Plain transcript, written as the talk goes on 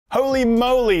Holy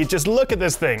moly, just look at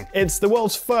this thing. It's the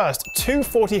world's first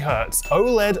 240Hz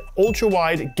OLED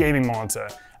ultra-wide gaming monitor.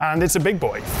 And it's a big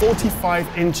boy,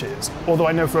 45 inches. Although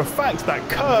I know for a fact that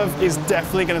curve is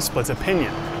definitely going to split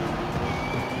opinion.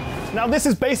 Now this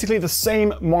is basically the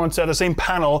same monitor, the same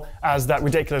panel as that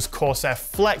ridiculous Corsair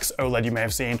Flex OLED you may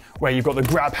have seen, where you've got the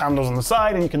grab handles on the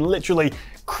side and you can literally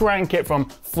crank it from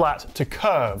flat to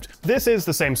curved. This is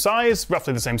the same size,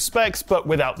 roughly the same specs, but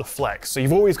without the flex. So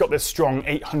you've always got this strong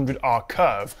 800R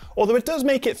curve, although it does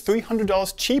make it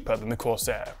 $300 cheaper than the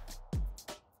Corsair.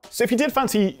 So if you did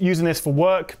fancy using this for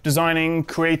work, designing,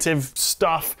 creative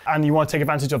stuff, and you want to take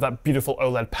advantage of that beautiful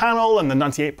OLED panel and the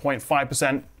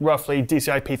 98.5% roughly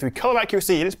DCI-P3 color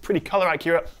accuracy, it is pretty color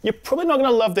accurate, you're probably not going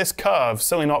to love this curve,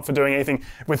 certainly not for doing anything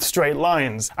with straight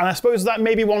lines. And I suppose that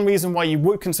may be one reason why you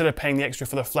would consider paying the extra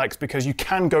for the flex, because you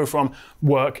can go from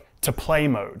work to play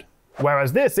mode.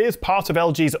 Whereas this is part of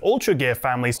LG's UltraGear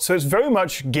family, so it's very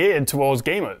much geared towards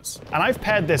gamers. And I've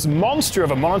paired this monster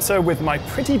of a monitor with my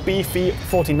pretty beefy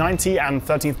 4090 and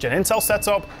 13th gen Intel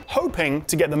setup, hoping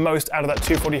to get the most out of that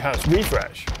 240Hz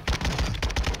refresh.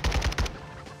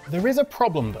 There is a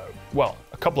problem though. Well,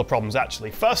 a couple of problems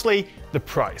actually. Firstly, the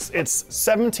price. It's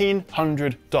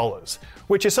 $1,700,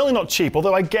 which is certainly not cheap,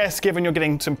 although I guess given you're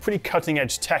getting some pretty cutting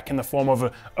edge tech in the form of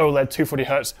an OLED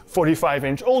 240Hz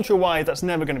 45-inch ultra-wide, that's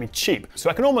never going to be cheap. So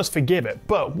I can almost forgive it.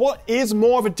 But what is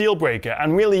more of a deal breaker,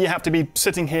 and really you have to be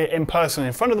sitting here in person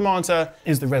in front of the monitor,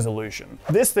 is the resolution.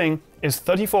 This thing is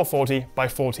 3440 by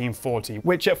 1440,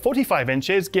 which at 45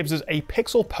 inches gives us a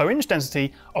pixel per inch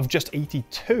density of just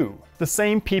 82. The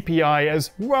same PPI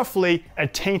as roughly a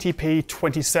 1080p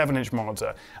 27-inch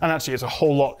monitor. And actually it's a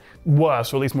whole lot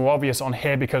worse, or at least more obvious on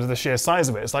here because of the sheer size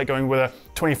of it. It's like going with a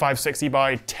 2560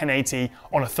 by 1080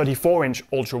 on a 34-inch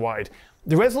ultra-wide.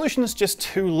 The resolution is just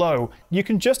too low. You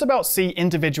can just about see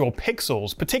individual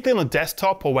pixels, particularly on the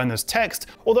desktop or when there's text,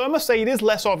 although I must say it is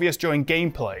less obvious during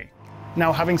gameplay.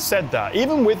 Now, having said that,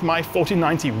 even with my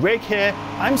 4090 rig here,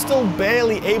 I'm still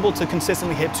barely able to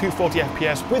consistently hit 240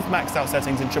 FPS with maxed out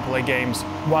settings in AAA games.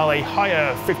 While a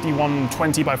higher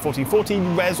 5120 by 1440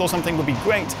 res or something would be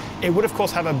great, it would of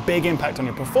course have a big impact on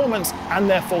your performance and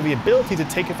therefore the ability to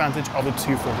take advantage of the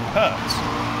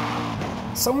 240Hz.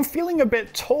 So I'm feeling a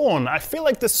bit torn. I feel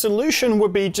like the solution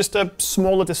would be just a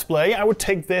smaller display. I would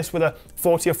take this with a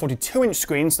 40 or 42-inch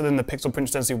screen, so then the pixel per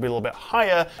inch density would be a little bit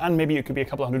higher, and maybe it could be a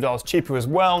couple $100 cheaper as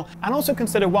well. And also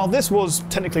consider, while this was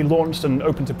technically launched and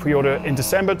open to pre-order in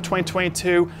December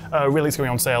 2022, really it's going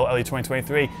on sale early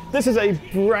 2023, this is a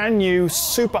brand new,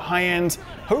 super high-end,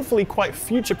 hopefully quite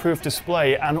future-proof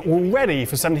display, and already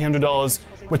for $1,700,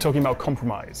 we're talking about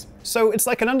compromise. So it's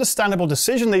like an understandable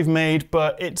decision they've made,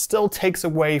 but it still takes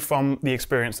away from the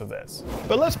experience of this.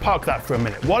 But let's park that for a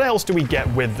minute. What else do we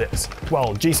get with this?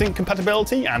 Well, G-Sync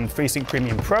compatibility and FreeSync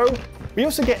Premium Pro. We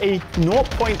also get a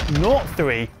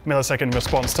 0.03 millisecond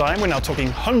response time. We're now talking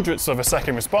hundredths of a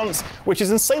second response, which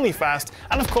is insanely fast.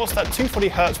 And of course, that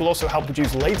 240Hz will also help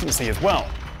reduce latency as well.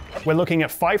 We're looking at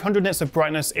 500 nits of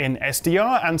brightness in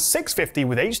SDR and 650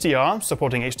 with HDR,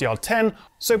 supporting HDR10.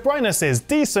 So brightness is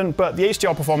decent, but the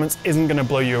HDR performance isn't going to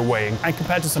blow you away. And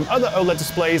compared to some other OLED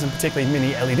displays, and particularly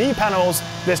mini LED panels,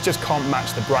 this just can't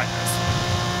match the brightness.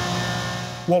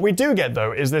 What we do get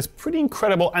though is this pretty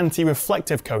incredible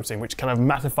anti-reflective coating, which kind of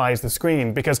mattifies the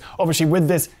screen, because obviously with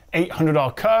this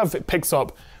 800R curve, it picks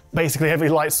up basically every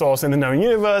light source in the known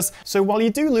universe. So while you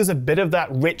do lose a bit of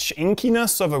that rich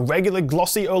inkiness of a regular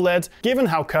glossy OLED, given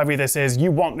how curvy this is,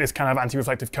 you want this kind of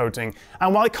anti-reflective coating.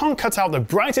 And while it can't cut out the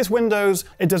brightest windows,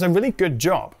 it does a really good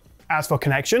job. As for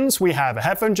connections, we have a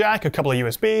headphone jack, a couple of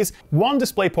USBs, one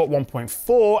DisplayPort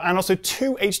 1.4, and also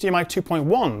two HDMI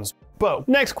 2.1s. But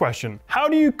next question, how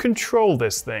do you control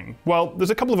this thing? Well, there's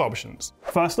a couple of options.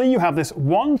 Firstly, you have this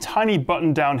one tiny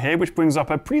button down here, which brings up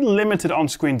a pretty limited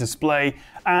on-screen display,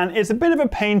 and it's a bit of a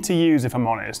pain to use if I'm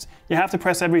honest. You have to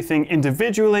press everything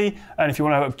individually, and if you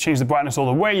want to change the brightness all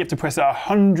the way, you have to press it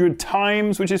 100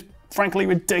 times, which is frankly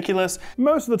ridiculous.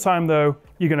 Most of the time though,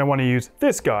 you're going to want to use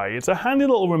this guy. It's a handy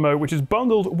little remote which is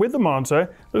bundled with the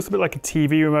monitor. Looks a bit like a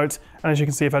TV remote, and as you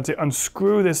can see, I've had to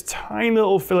unscrew this tiny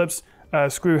little Phillips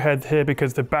screw head here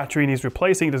because the battery needs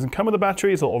replacing. It doesn't come with a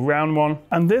battery, it's a little round one.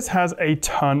 And this has a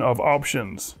ton of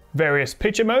options. various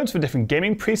picture modes for different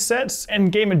gaming presets. In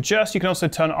Game Adjust, you can also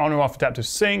turn on or off adaptive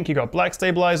sync. You've got black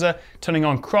stabilizer, turning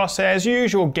on crosshairs,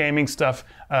 usual gaming stuff.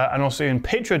 And also in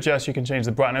Picture Adjust, you can change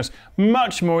the brightness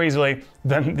much more easily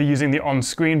than using the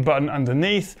on-screen button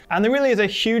underneath. And there really is a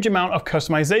huge amount of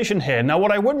customization here. Now,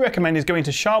 what I would recommend is going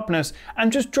to sharpness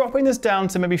and just dropping this down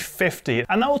to maybe 50.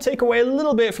 And that will take away a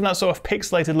little bit from that sort of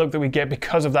pixelated look that we get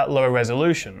because of that lower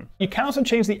resolution. You can also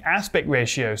change the aspect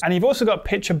ratios. And you've also got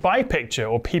picture by picture,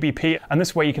 or PBP. And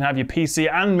this way you can have your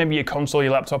PC and maybe your console,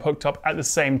 your laptop hooked up at the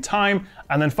same time.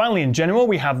 And then finally, in general,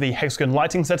 we have the hexagon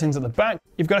lighting settings at the back.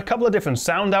 You've got a couple of different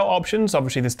sound out options.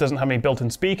 Obviously, this doesn't have any built-in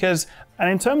speakers. And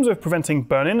in terms of preventing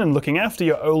burn-in and looking after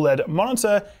your OLED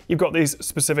monitor, you've got these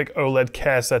specific OLED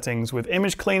care settings with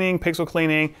image cleaning, pixel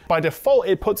cleaning. By default,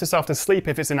 it puts itself to sleep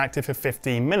if it's inactive for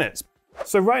 15 minutes.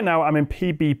 So right now I'm in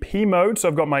PBP mode, so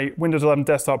I've got my Windows 11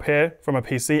 desktop here from my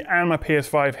PC and my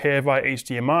PS5 here via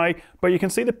HDMI, but you can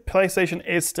see the PlayStation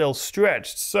is still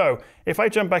stretched. So if I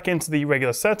jump back into the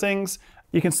regular settings,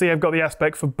 you can see I've got the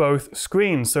aspect for both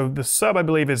screens. So the sub, I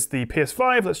believe, is the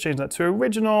PS5. Let's change that to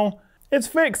original. It's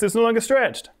fixed, it's no longer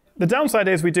stretched. The downside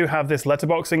is we do have this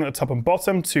letterboxing at the top and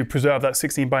bottom to preserve that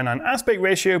 16:9 aspect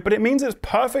ratio, but it means it's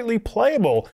perfectly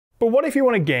playable. But what if you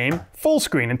want to game full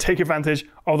screen and take advantage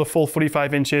of the full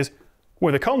 45 inches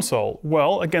with a console?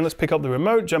 Well, again, let's pick up the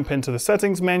remote, jump into the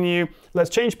settings menu. Let's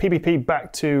change PBP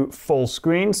back to full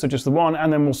screen, so just the one,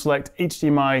 and then we'll select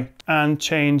HDMI and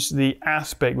change the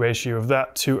aspect ratio of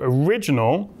that to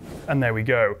original, and there we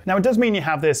go. Now, it does mean you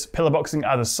have this pillar boxing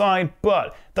either side,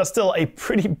 but that's still a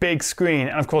pretty big screen,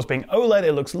 and of course, being OLED,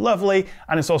 it looks lovely,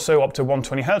 and it's also up to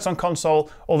 120Hz on console,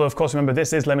 although of course, remember,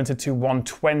 this is limited to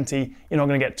 120. You're not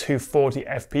gonna get 240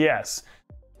 FPS.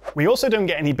 We also don't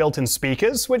get any built-in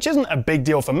speakers, which isn't a big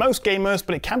deal for most gamers,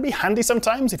 but it can be handy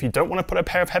sometimes if you don't want to put a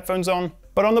pair of headphones on.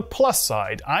 But on the plus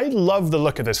side, I love the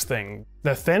look of this thing.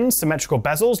 The thin, symmetrical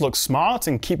bezels look smart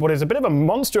and keep what is a bit of a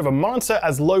monster of a monitor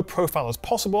as low profile as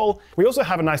possible. We also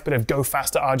have a nice bit of go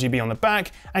faster RGB on the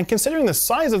back, and considering the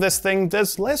size of this thing,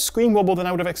 there's less screen wobble than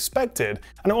I would have expected.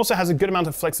 And it also has a good amount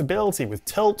of flexibility with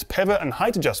tilt, pivot, and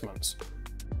height adjustments.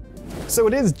 So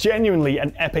it is genuinely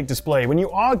an epic display. When you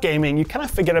are gaming, you kind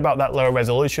of forget about that lower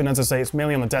resolution. As I say, it's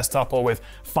merely on the desktop or with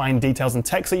fine details and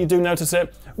text that you do notice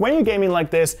it. When you're gaming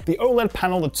like this, the OLED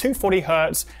panel, the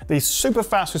 240Hz, the super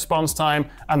fast response time,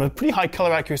 and the pretty high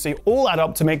color accuracy all add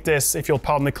up to make this, if you'll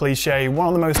pardon the cliche, one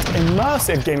of the most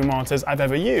immersive gaming monitors I've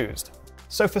ever used.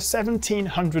 So for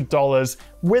 $1,700,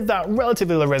 with that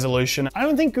relatively low resolution, I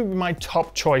don't think it would be my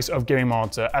top choice of gaming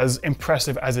monitor, as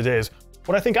impressive as it is.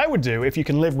 What I think I would do, if you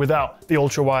can live without the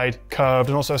ultra-wide curved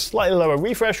and also a slightly lower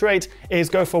refresh rate, is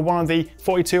go for one of the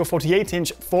 42 or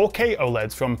 48-inch 4K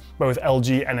OLEDs from both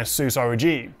LG and ASUS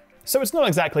ROG. So it's not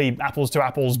exactly apples to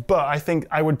apples, but I think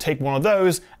I would take one of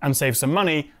those and save some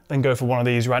money, then go for one of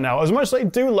these right now. As much as I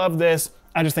do love this,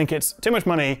 I just think it's too much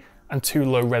money and too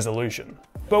low resolution.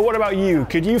 But what about you?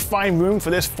 Could you find room for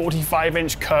this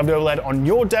 45-inch curved OLED on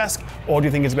your desk, or do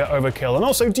you think it's a bit overkill? And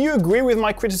also, do you agree with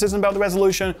my criticism about the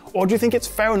resolution, or do you think it's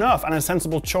fair enough and a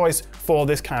sensible choice for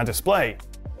this kind of display?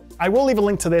 I will leave a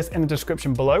link to this in the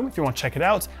description below if you want to check it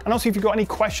out. And also, if you've got any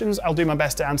questions, I'll do my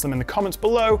best to answer them in the comments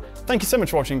below. Thank you so much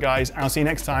for watching, guys, and I'll see you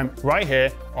next time right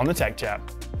here on the Tech Chat.